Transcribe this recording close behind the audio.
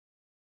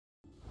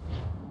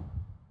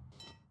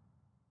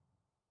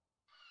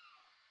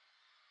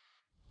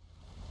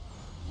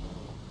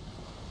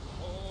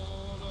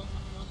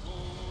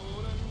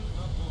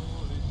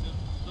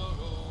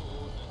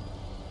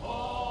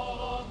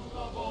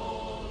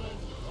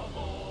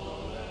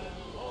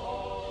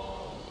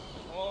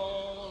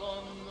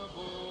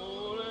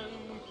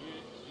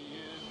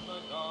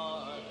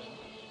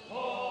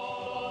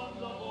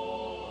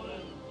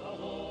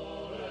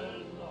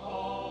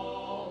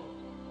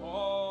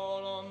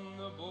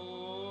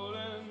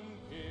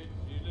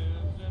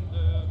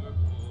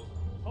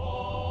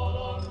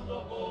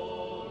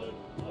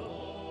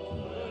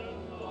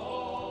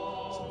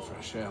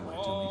to share my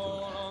tummy good.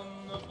 On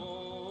the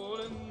bowl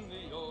and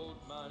the old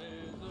man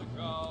is a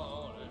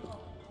calling.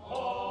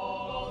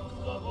 All on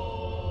the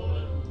bowl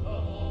and the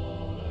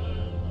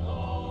bowling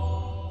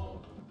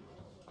all.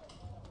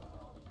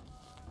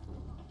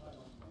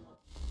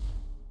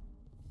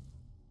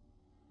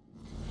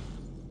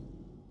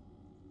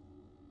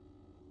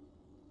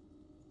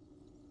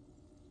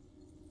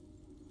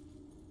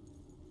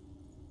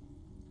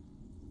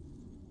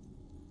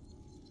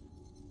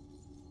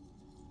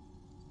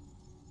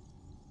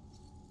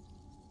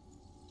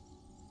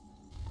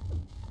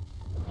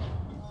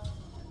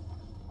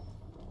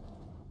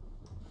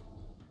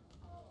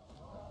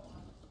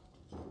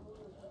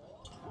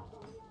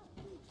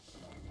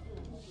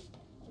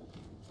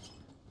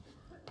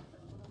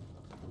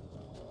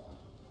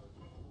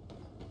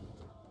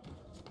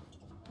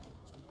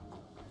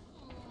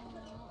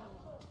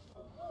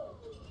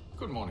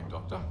 Good morning,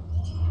 Doctor.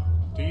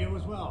 To you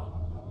as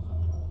well.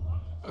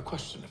 A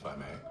question, if I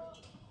may.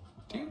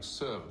 Do you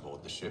serve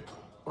aboard the ship,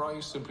 or are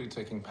you simply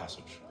taking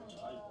passage?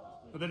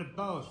 A bit of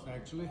both,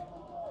 actually.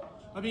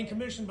 I've been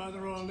commissioned by the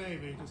Royal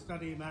Navy to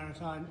study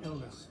maritime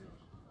illness.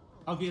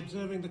 I'll be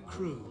observing the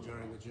crew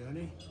during the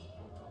journey.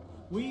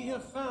 We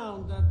have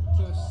found that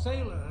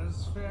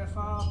sailors fare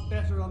far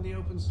better on the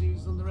open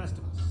seas than the rest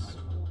of us.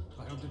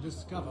 I hope to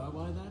discover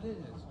why that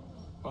is.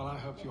 Well, I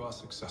hope you are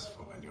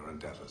successful in your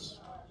endeavors.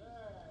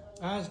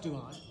 As do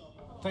I.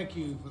 Thank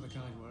you for the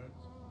kind words.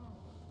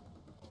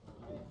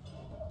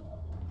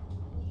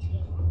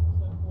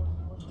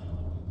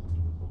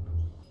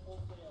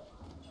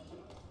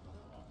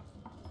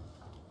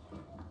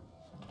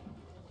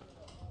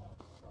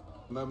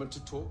 Moment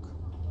to talk?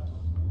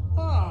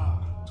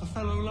 Ah, a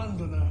fellow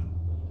Londoner.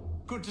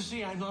 Good to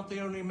see I'm not the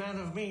only man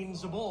of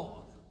means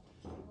aboard.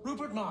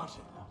 Rupert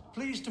Martin,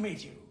 pleased to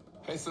meet you.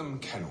 Haytham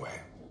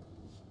Kenway.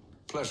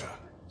 Pleasure.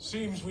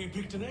 Seems we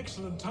picked an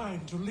excellent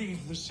time to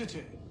leave the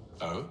city.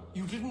 Oh?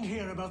 You didn't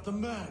hear about the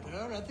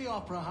murder at the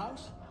Opera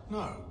House?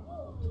 No.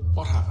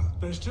 What happened?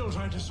 They're still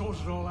trying to sort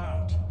it all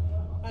out.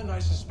 And I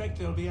suspect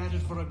they'll be at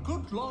it for a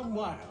good long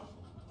while.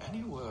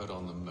 Any word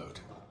on the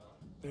motive?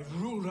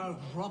 They've ruled out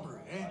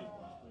robbery,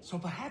 so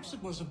perhaps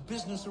it was a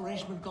business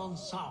arrangement gone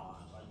sour.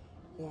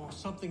 Or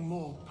something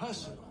more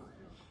personal,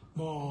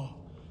 more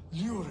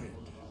lurid.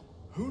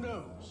 Who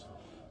knows?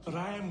 But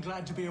I am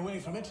glad to be away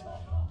from it.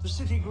 The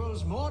city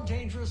grows more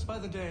dangerous by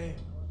the day.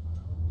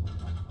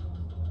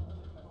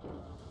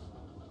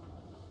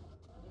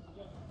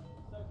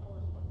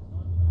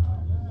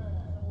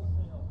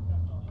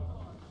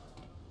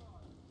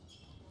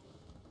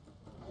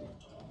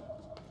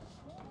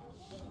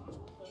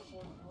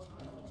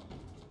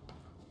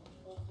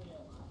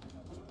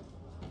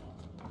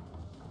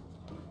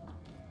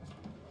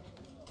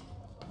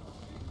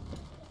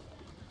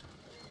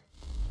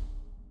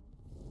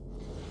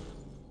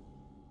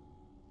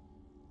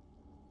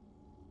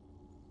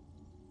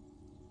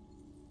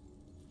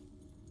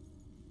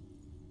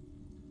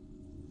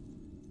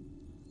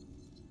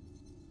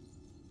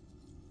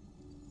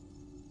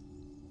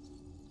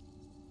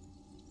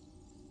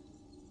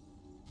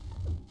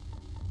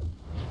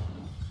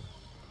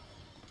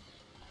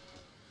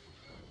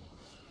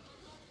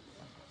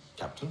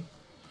 Captain?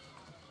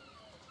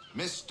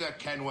 Mr.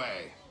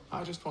 Kenway.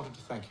 I just wanted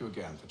to thank you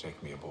again for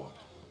taking me aboard,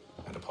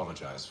 and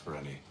apologize for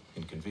any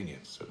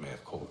inconvenience it may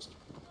have caused.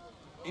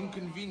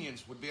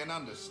 Inconvenience would be an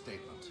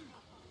understatement.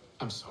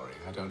 I'm sorry,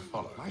 I don't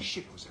follow. My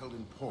ship was held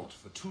in port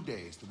for 2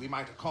 days that we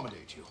might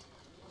accommodate you.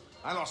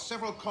 I lost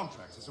several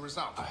contracts as a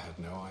result. I had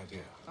no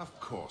idea. Of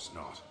course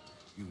not.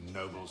 You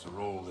nobles are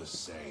all the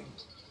same.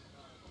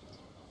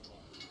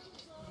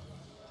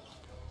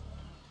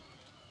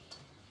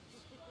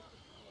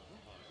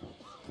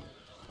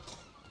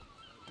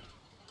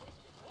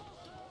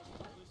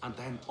 And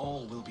then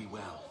all will be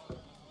well.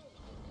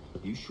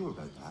 You sure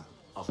about that?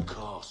 Of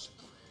course.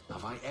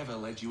 Have I ever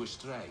led you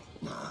astray?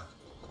 Nah.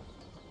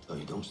 Though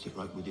you don't stick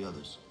right with the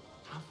others.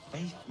 Have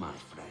faith, my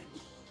friend.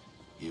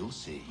 You'll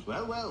see.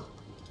 Well, well.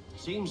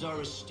 Seems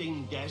our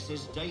esteemed guest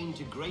has deigned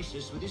to grace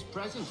us with his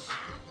presence.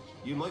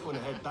 You might want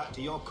to head back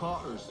to your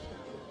quarters.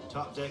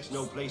 Top deck's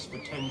no place for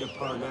tender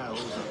parnells.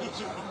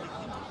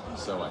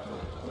 So I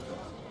thought.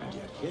 And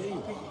yet here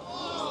you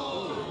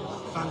are.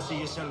 Fancy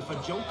yourself a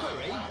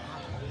joker, eh?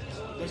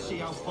 Let's see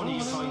how funny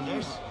you find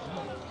this.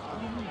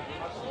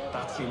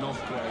 That's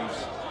enough,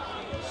 Graves.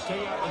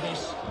 Stay out of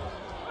this.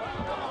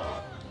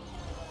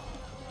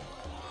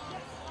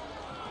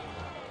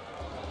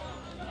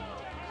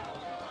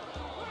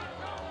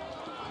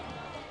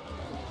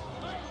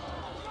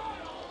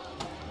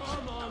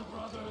 Come on,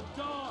 brother,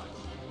 dodge!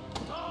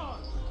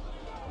 Dodge!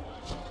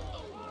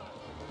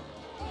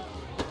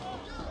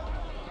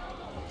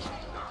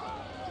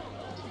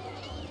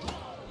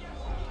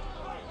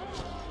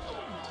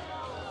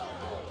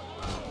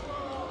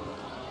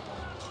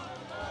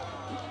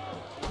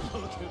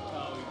 Look at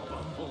how he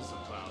bumbles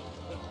about.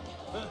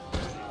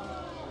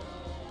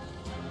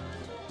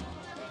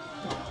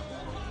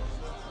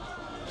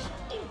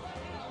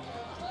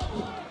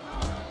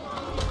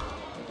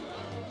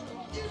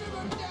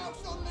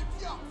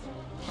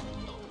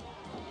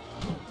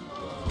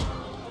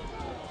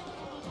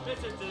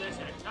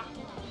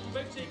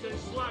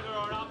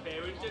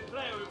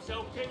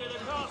 yourself king of the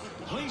castle.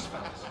 Please,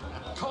 fellas,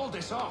 call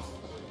this off.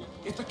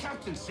 If the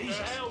captain sees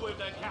To us... hell with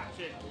the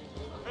captain.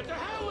 And to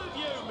hell with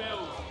you,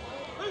 Mills.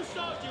 Who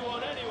started you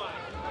on anyway?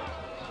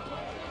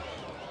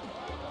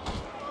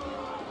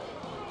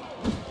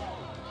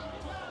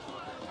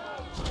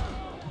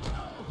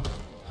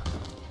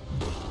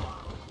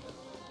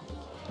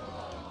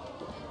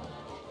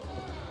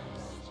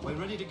 We're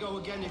ready to go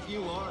again if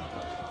you are.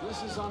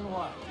 This is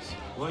unwise.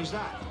 Why's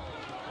that?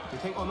 You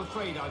think I'm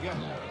afraid of you?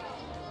 No.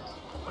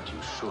 But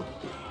you should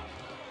be.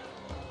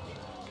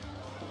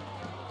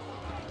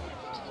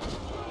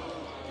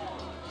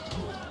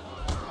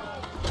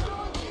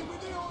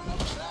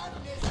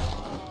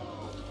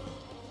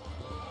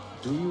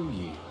 Do you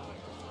yield?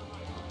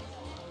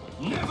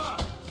 Never!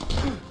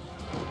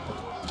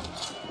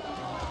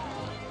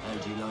 How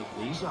do you like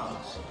these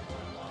odds?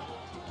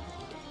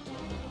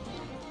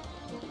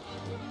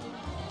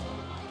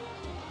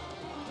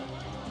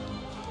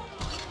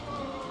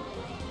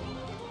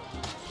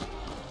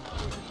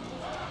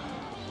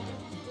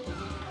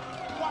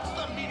 What's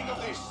the meaning of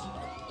this?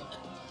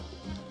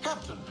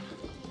 Captain!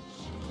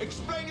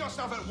 Explain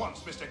yourself at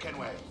once, Mr.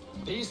 Kenway.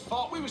 These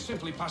thought we were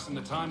simply passing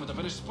the time with a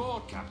bit of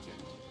sport, Captain.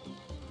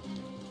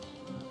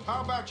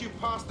 How about you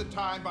pass the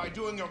time by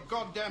doing your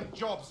goddamn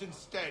jobs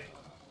instead?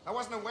 I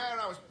wasn't aware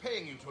I was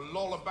paying you to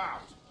loll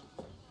about.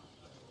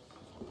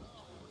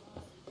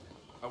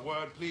 A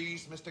word,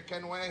 please, Mr.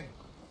 Kenway.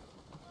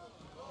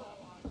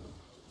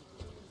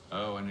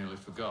 Oh, I nearly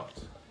forgot.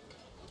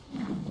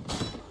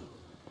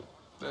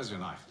 There's your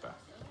knife back.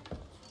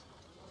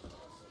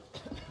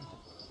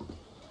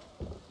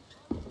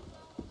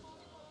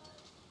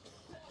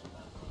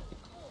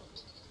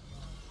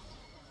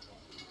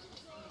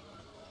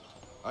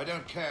 I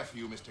don't care for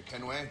you, Mr.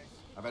 Kenway.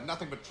 I've had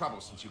nothing but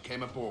trouble since you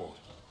came aboard.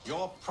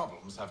 Your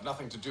problems have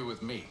nothing to do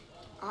with me.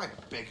 I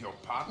beg your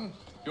pardon?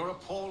 You're a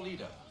poor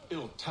leader,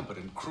 ill-tempered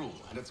and cruel,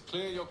 and it's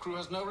clear your crew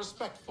has no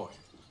respect for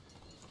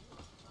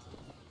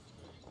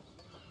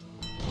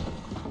you.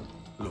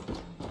 Look,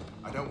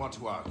 I don't want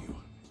to argue.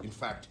 In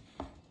fact,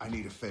 I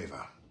need a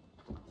favor.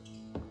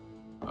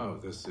 Oh,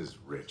 this is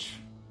rich.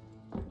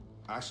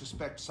 I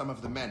suspect some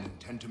of the men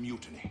intend to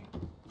mutiny.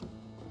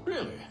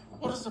 Really?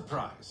 What a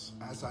surprise.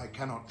 As I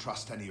cannot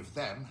trust any of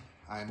them,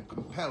 I am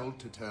compelled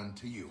to turn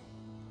to you.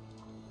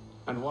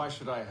 And why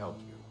should I help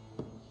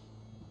you?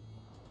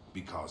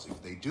 Because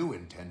if they do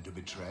intend to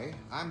betray,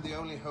 I'm the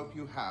only hope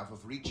you have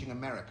of reaching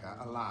America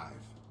alive.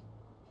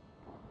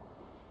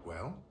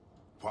 Well,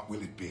 what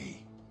will it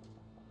be?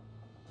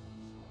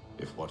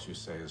 If what you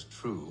say is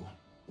true,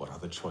 what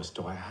other choice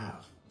do I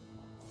have?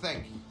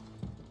 Thank you.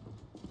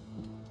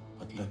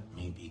 But let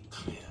me be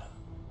clear.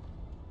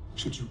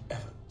 Should you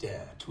ever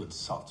dare to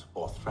insult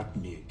or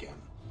threaten me again,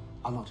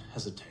 I'll not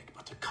hesitate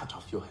but to cut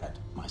off your head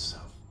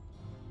myself.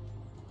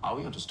 Are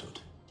we understood?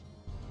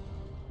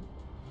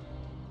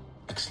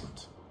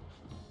 Excellent.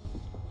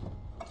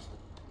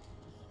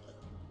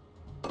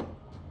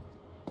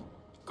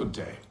 Good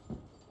day.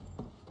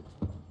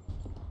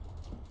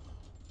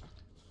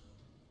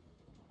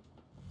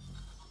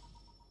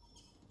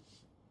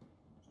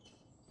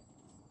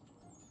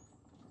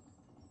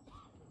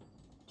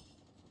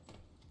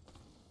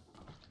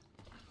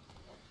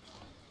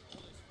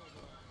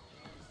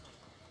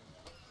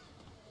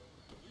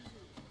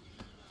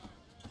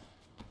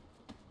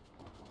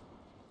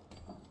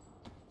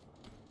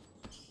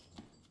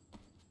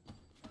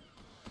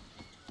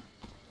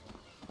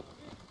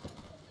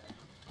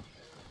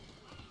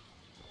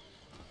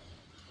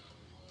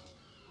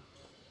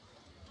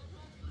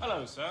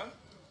 Hello, sir.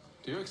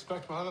 Do you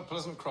expect we'll have a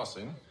pleasant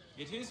crossing?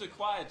 It is a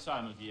quiet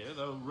time of year,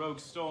 though rogue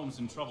storms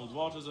and troubled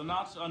waters are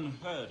not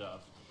unheard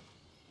of.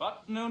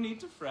 But no need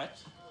to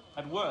fret.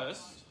 At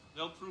worst,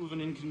 they'll prove an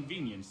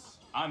inconvenience.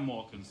 I'm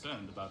more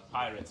concerned about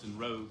pirates and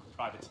rogue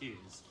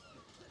privateers.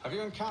 Have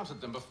you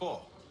encountered them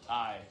before?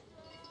 Aye.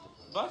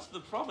 But the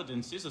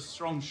Providence is a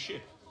strong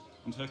ship,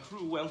 and her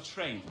crew well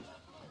trained.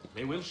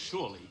 They will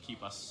surely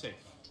keep us safe.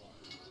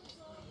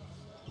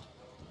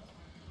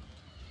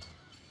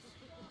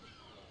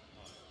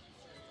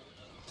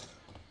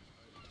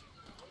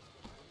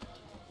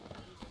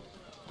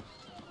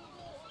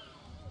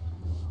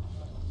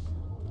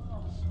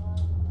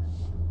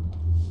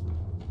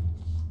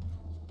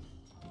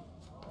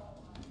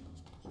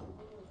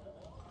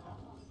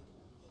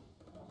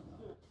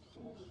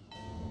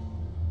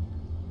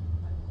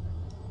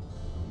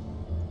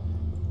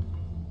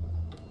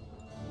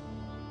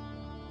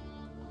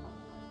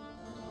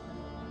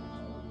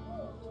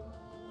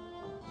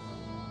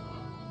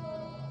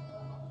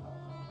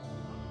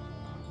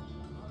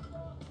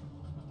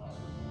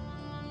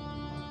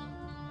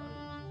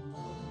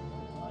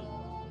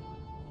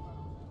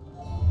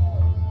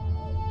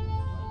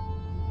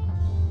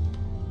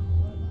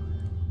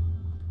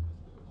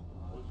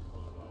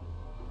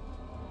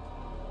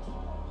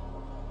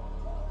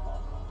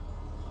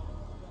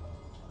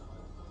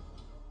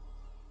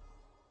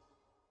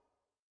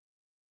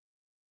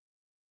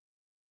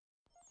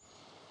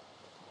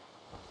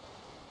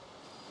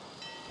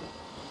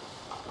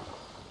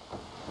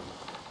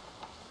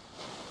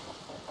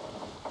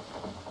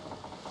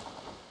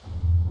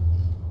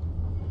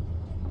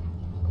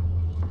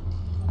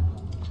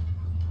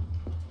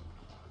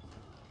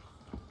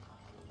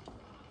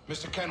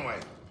 Mr. Kenway.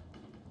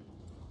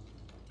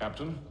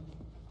 Captain?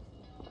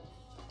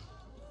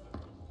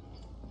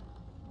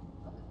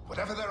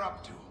 Whatever they're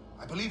up to,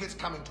 I believe it's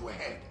coming to a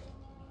head.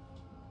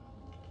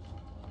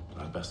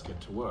 I'd best get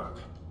to work.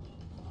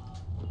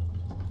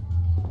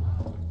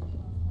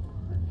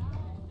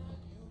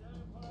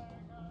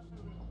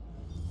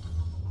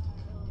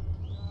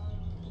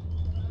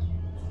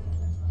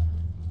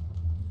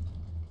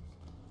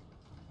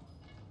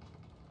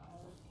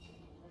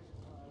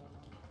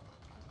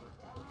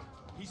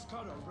 He's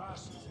cut our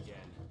rations again.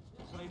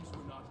 Claims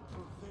we're not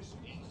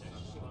provisioned.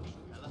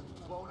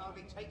 Won't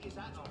hardly take his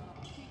hat off.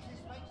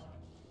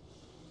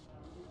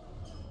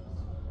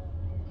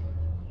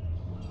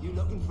 You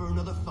looking for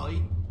another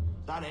fight?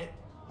 That it?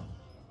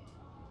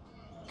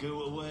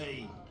 Go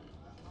away.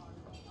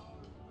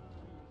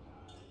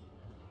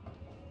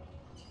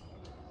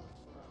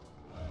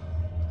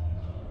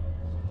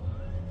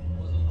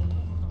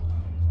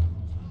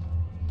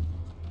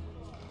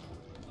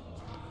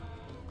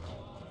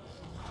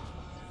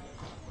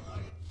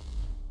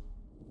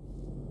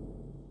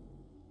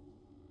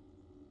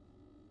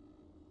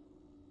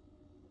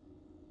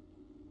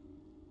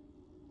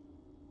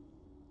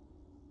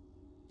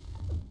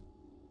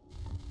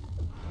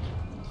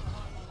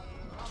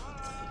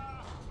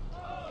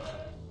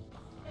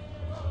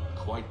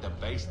 Quite the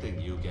basting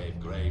you gave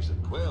Graves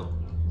and Quill.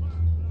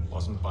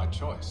 Wasn't by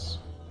choice.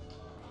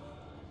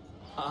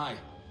 Aye.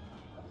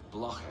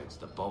 Blockheads,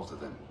 the both of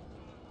them.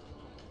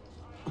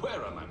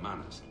 Where are my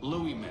manners?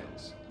 Louis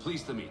Mills.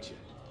 Pleased to meet you.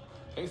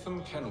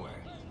 Haytham Kenway.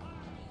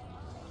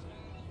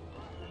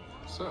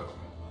 So,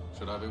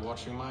 should I be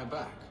watching my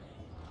back?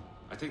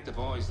 I think the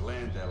boys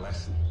learned their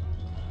lesson.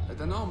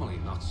 They're normally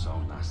not so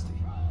nasty.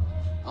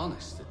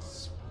 Honest,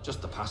 it's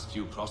just the past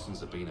few crossings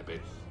have been a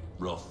bit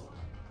rough.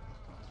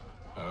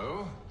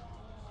 Oh?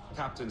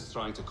 Captain's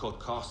trying to cut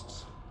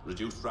costs.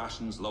 Reduced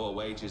rations, lower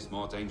wages,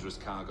 more dangerous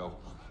cargo.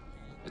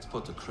 It's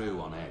put the crew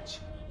on edge.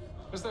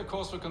 Is there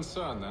cause for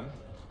concern, then?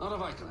 Not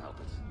if I can help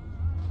it.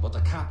 But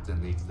the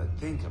captain needs to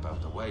think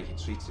about the way he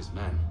treats his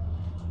men.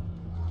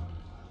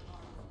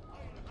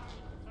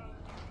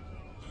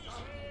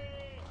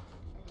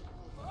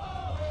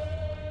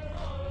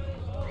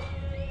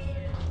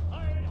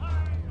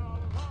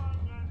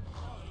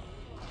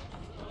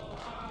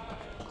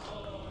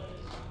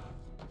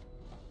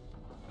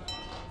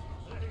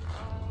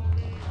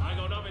 I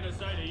got nothing to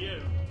say to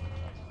you.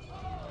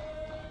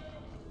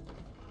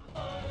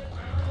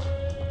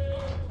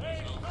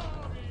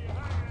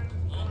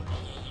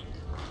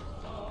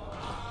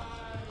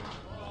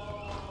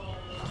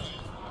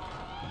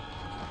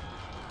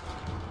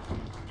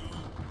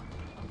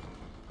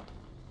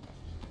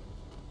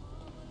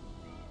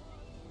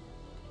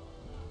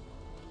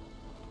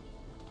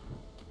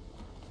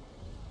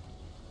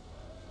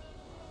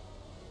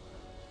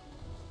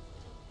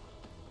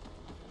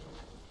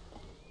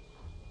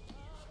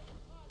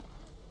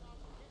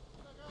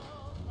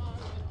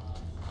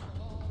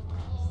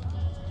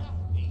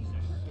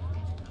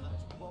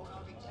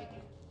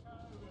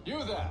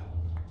 You there!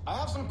 I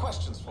have some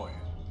questions for you.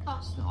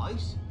 That's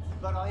nice,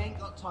 but I ain't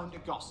got time to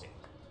gossip.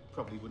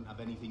 Probably wouldn't have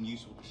anything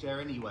useful to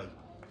share anyway.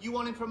 You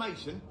want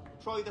information?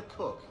 Try the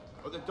cook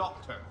or the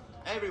doctor.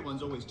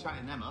 Everyone's always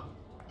chatting them up.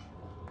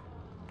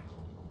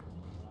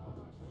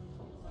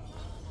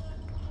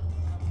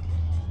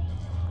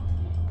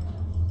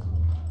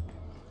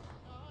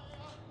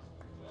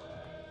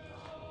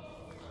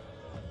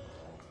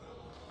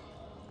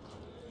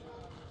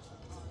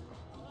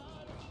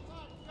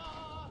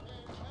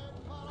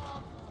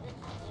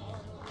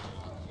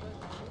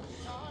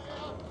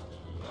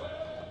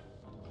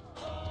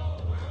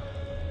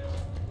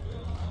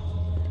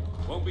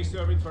 Won't be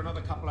serving for another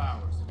couple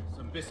hours.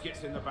 Some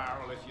biscuits in the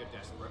barrel if you're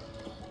desperate.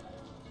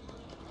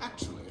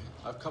 Actually,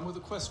 I've come with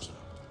a question.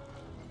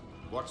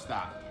 What's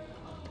that?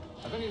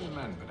 Have any of the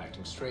men been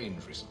acting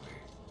strange recently?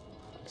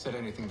 Said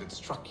anything that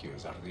struck you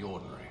as out of the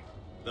ordinary?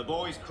 The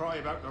boys cry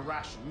about the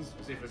rations,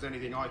 as if there's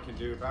anything I can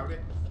do about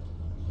it.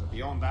 But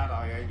beyond that,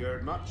 I ain't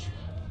heard much.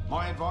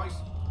 My advice,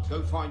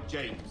 go find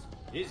James.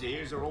 His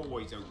ears are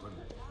always open.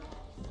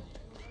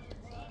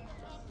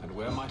 And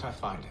where might I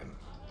find him?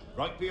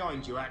 Right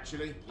behind you,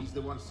 actually. He's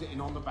the one sitting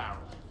on the barrel.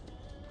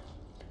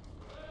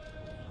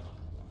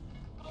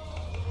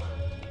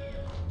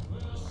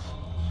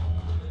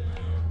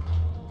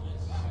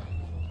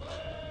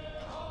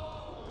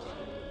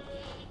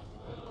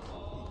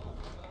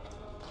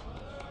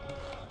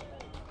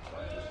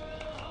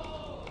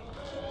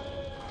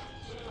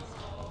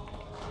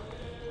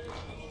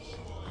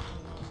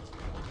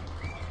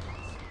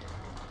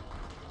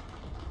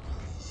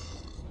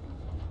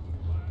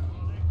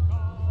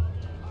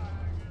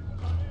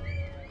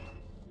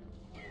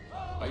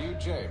 Are you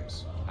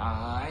James?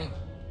 Aye.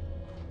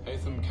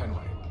 Haytham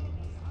Kenway.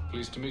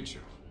 Pleased to meet you.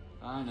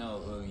 I know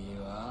who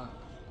you are.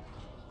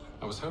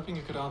 I was hoping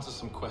you could answer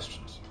some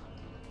questions.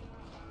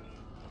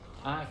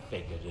 I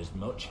figured as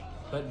much,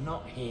 but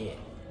not here.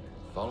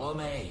 Follow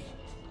me.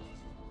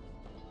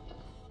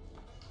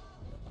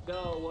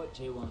 Go, what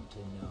do you want to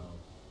know?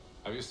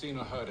 Have you seen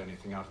or heard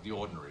anything out of the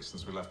ordinary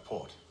since we left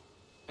port?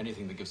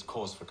 Anything that gives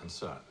cause for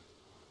concern.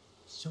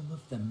 Some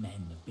of the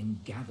men have been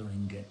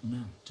gathering at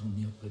night on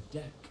the upper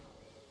deck.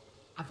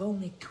 I've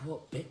only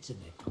caught bits of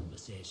their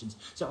conversations,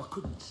 so I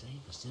couldn't say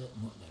for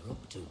certain what they're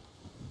up to.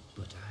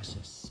 But I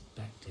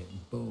suspect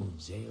it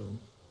bodes ill.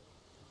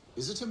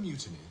 Is it a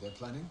mutiny they're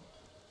planning?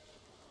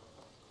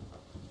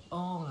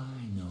 All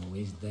I know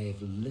is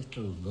they've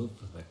little love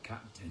for the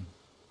captain.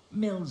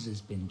 Mills has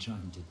been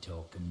trying to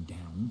talk them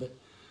down, but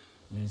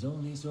there's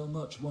only so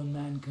much one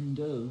man can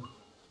do.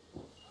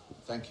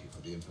 Thank you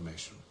for the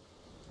information.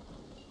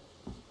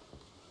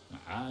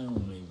 I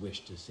only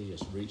wish to see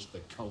us reach the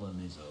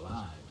colonies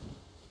alive.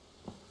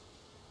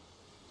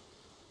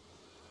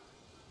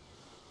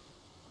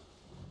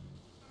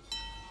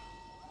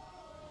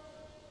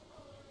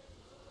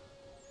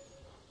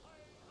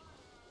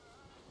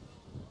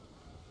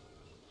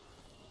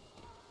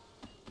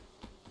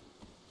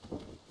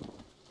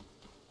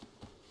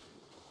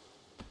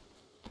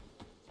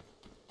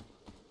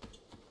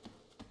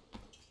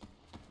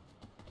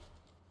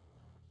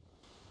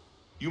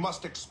 You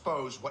must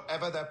expose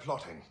whatever they're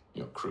plotting.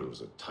 Your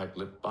crew's a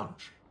tight-lipped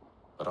bunch,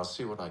 but I'll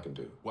see what I can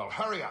do. Well,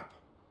 hurry up.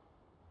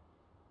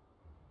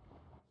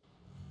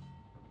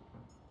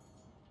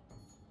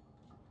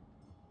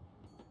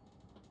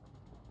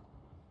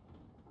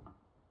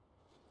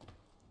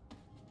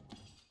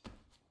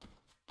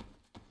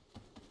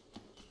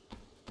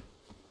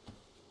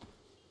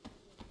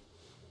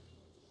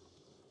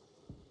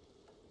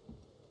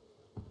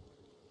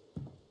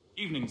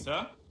 Evening,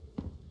 sir.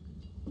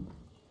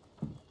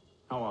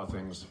 How are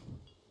things?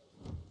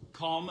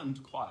 Calm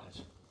and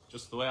quiet.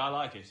 Just the way I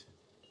like it.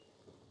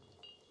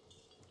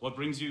 What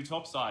brings you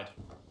topside?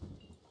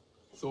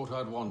 Thought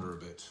I'd wander a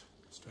bit.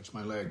 Stretch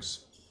my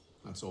legs.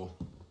 That's all.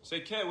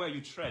 Take care where you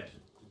tread.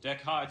 The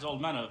deck hides all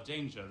manner of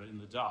danger in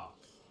the dark.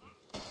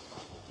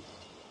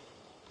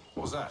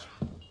 What was that?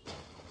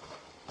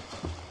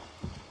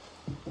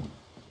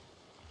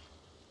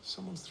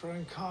 Someone's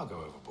throwing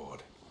cargo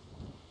overboard.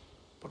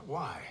 But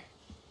why?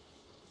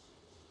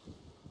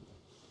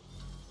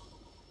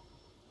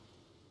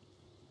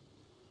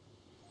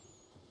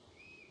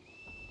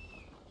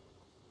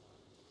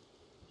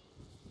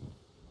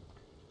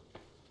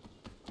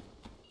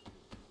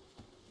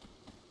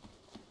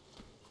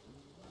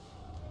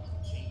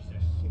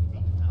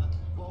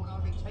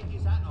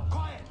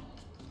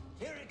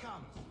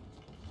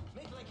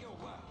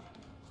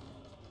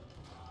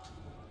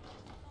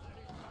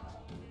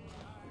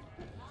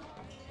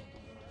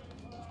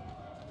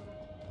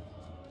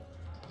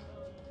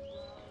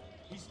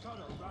 He's cut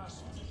our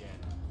rations again.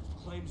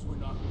 Claims we're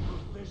not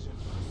provisioned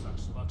for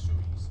such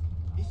luxuries.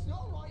 It's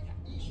not right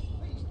that you should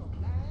feast on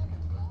lamb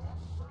and lamb.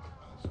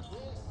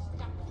 We're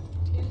stuck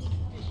with 10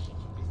 fish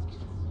and biscuits.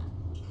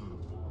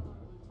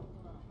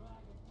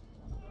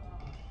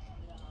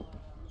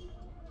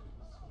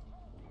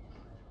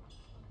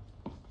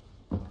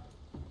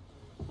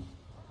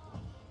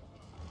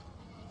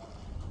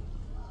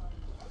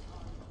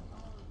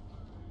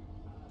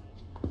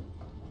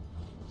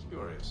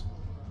 Curious.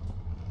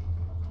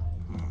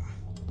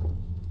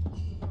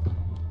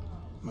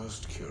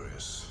 Most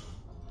curious.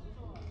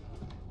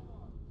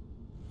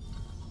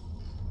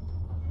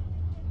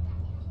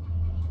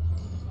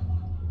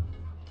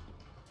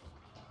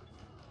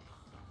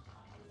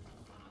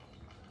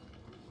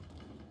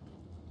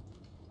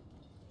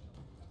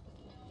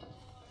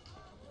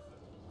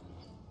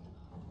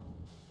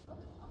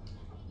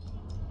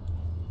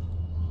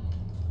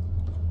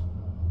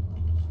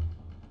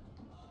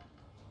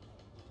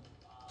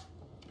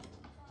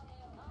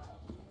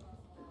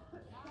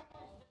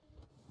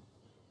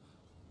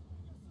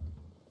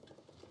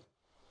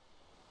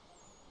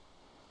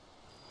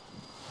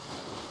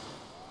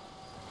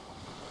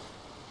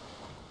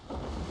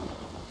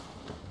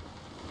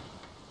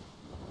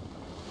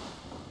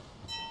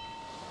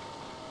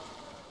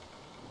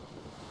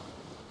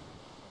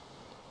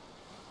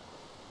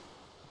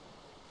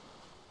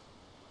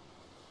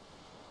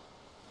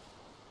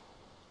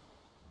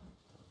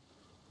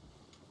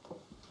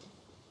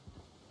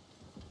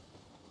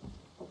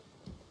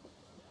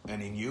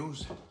 Any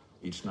news?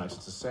 Each night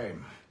it's the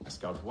same. I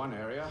scout one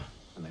area,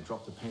 and they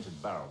drop the painted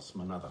barrels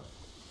from another.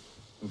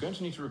 I'm going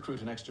to need to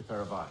recruit an extra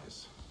pair of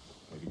eyes.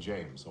 Maybe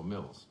James or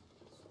Mills.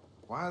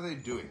 Why are they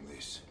doing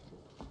this?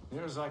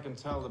 Near as I can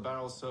tell, the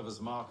barrels serve as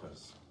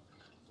markers.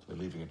 They're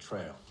leaving a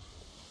trail.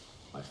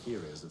 My fear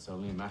is it's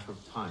only a matter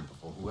of time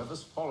before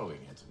whoever's following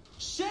it...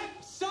 Ship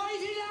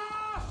sighted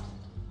aft!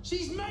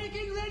 She's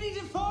making ready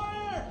to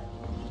fire!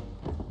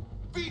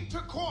 Beat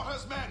to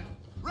quarters, men!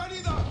 Ready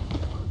the...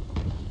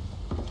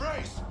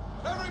 Brace!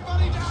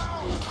 Everybody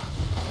down!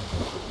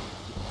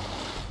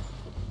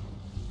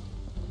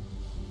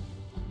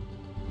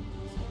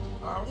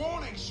 A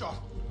warning shot!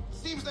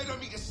 Seems they don't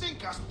mean to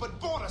sink us, but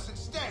board us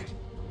instead!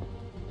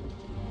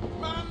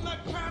 Man the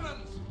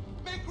cannons!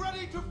 Make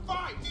ready to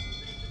fight!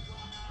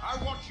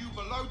 I want you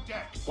below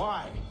decks!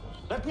 Why?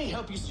 Let me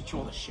help you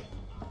secure the ship.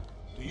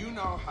 Do you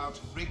know how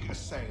to rig a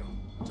sail?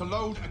 To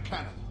load a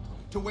cannon?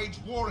 To wage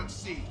war at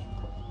sea?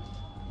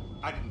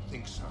 I didn't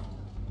think so.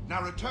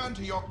 Now return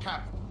to your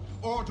cabin.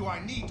 Or do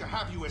I need to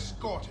have you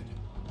escorted?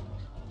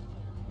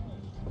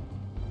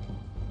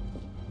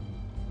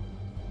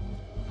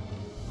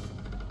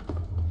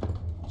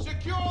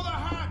 Secure the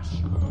hatch!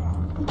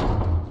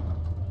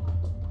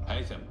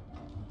 Haytham.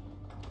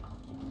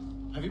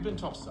 Have you been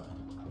topside?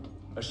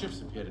 A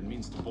ship's appeared and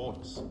means to board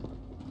us.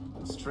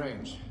 It's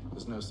strange.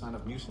 There's no sign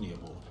of mutiny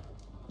aboard.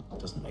 It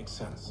doesn't make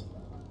sense.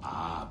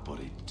 Ah, but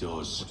it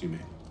does. What do you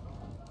mean?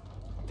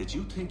 Did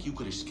you think you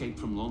could escape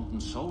from London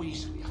so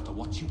easily after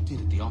what you did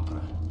at the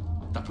opera?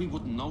 That we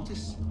wouldn't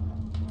notice?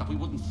 That we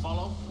wouldn't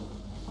follow?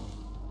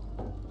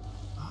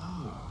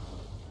 Ah.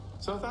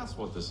 So that's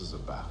what this is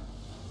about.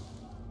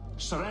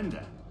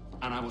 Surrender,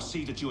 and I will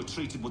see that you are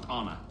treated with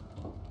honor.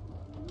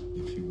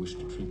 If you wish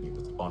to treat me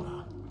with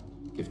honor,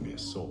 give me a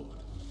sword.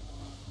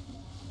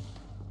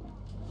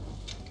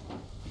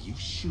 Are you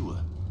sure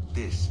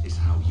this is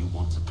how you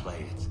want to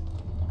play it?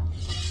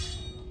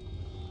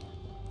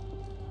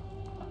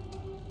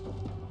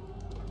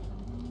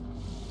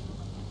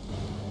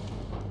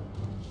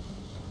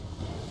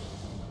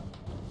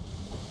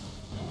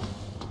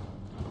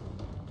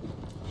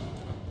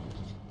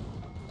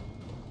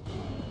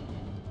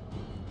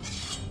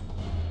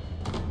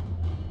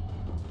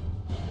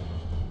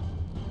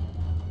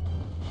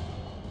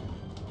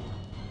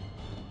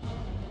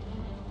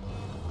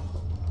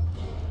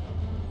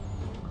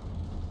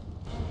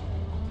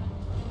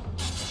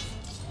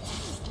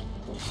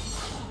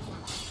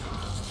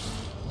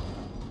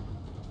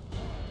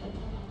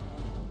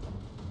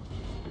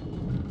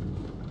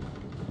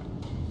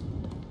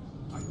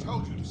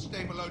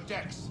 Stay below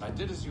decks. I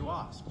did as you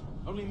asked.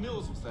 Only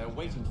Mills was there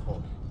waiting for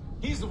me.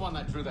 He's the one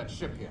that drew that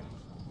ship here.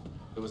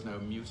 There was no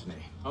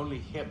mutiny, only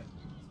him.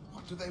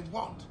 What do they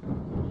want?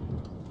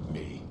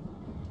 Me?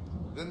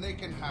 Then they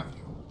can have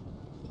you.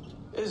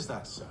 Is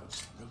that so?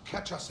 They'll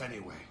catch us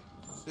anyway.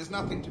 There's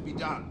nothing to be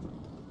done.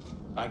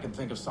 I can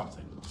think of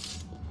something.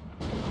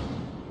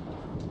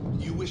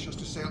 You wish us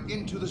to sail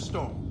into the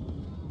storm?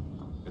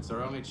 It's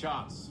our only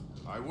chance.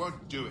 I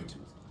won't do it.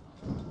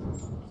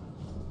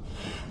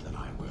 Then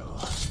I will.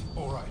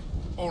 All right.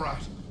 All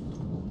right.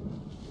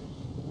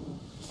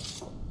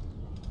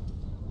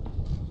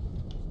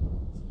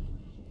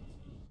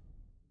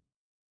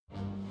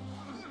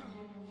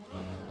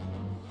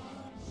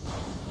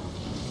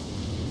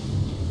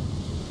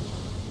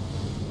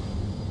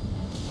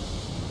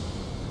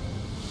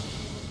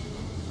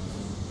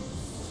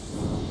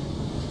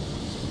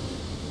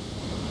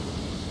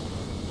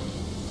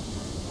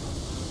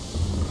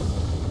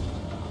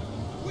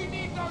 We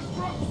need those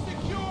ropes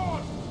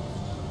secured!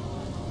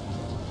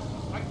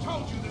 I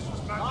told you this was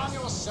madness. Calm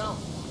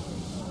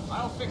yourself.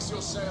 I'll fix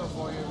your sail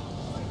for you.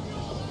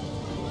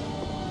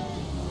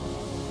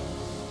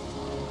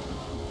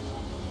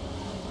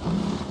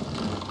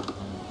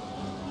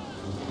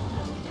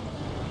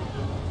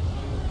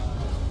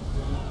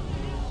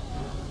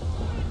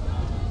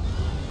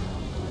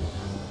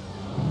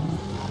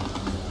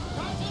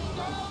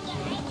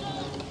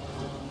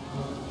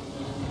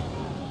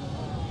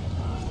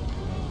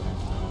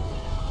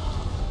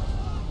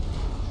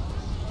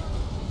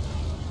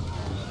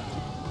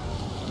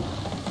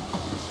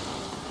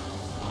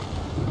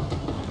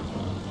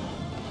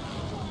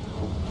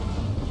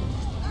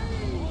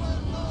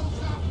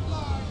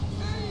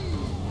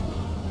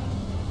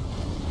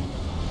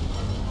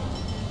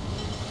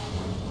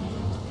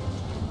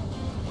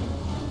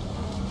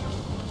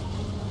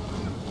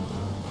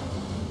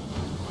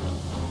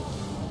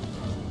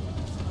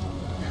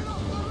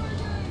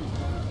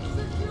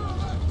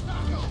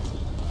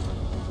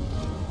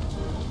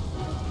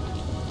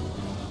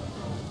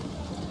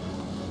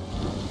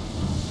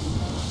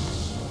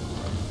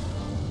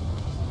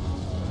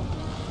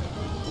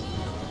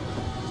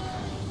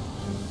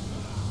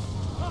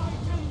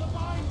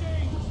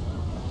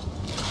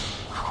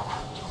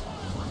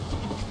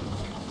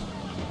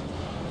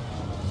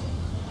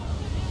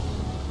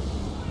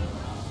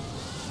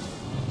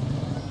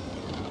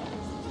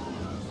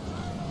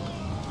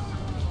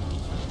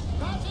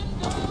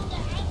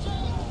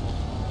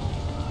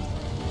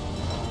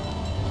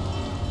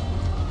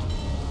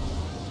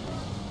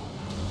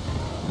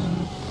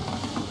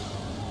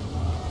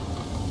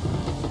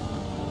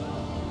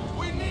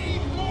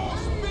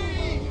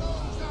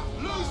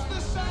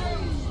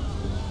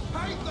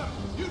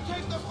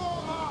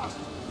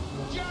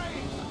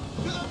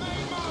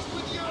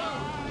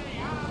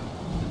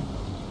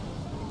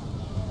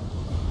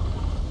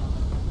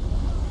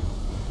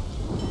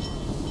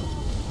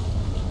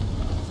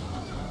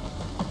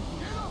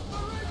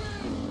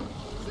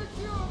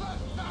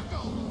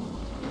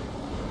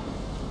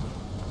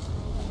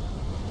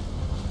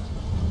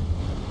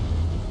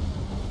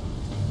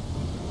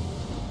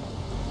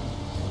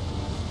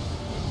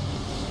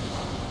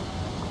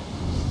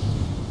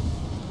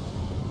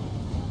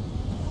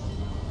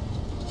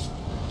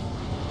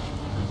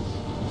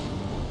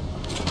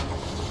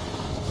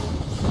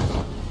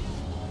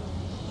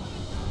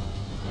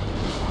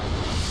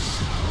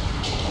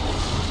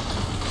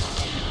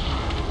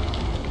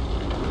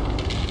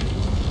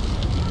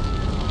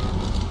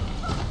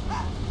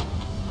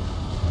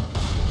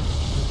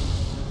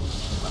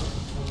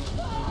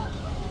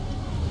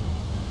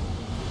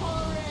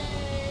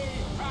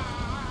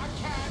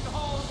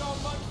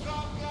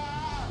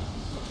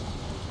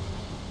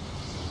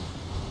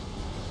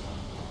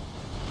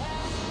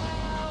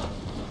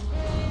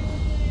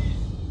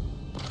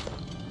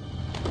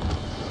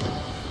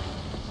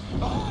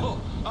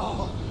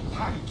 Oh,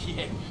 thank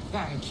you,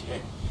 thank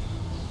you.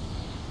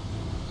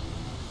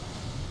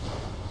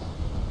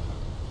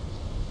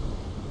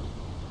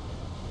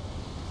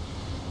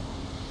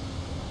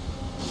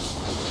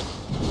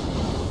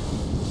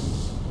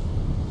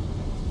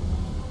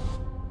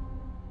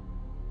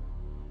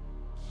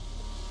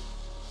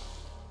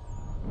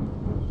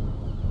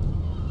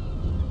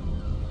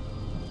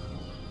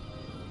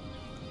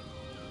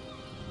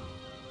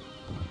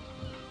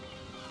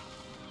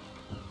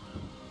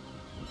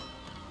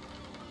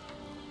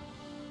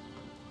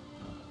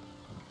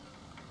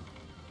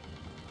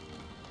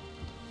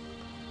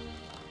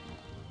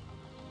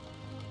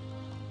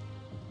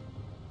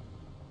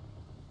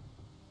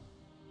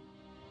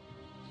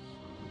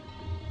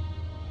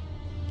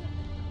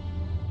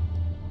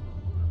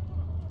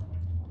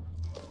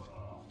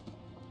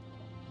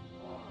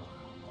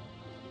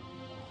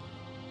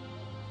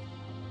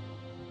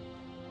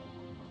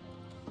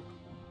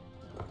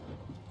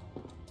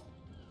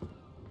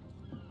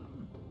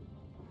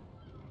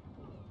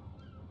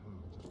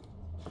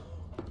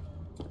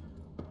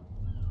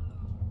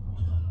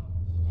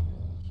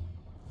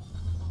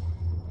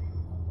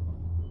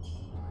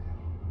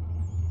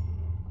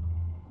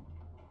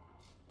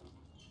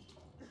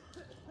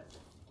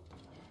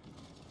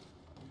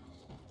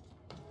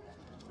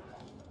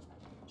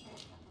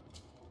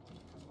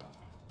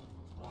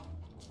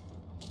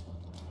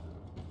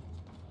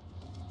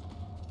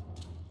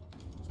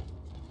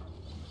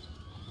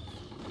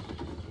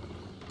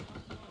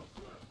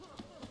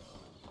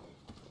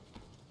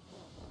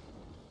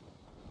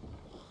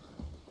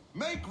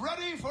 Make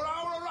ready for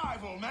our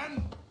arrival,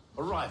 men!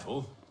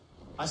 Arrival?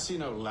 I see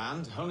no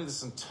land, only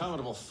this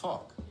interminable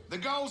fog. The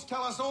gulls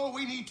tell us all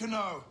we need to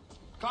know.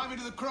 Climb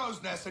into the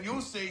crow's nest and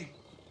you'll see.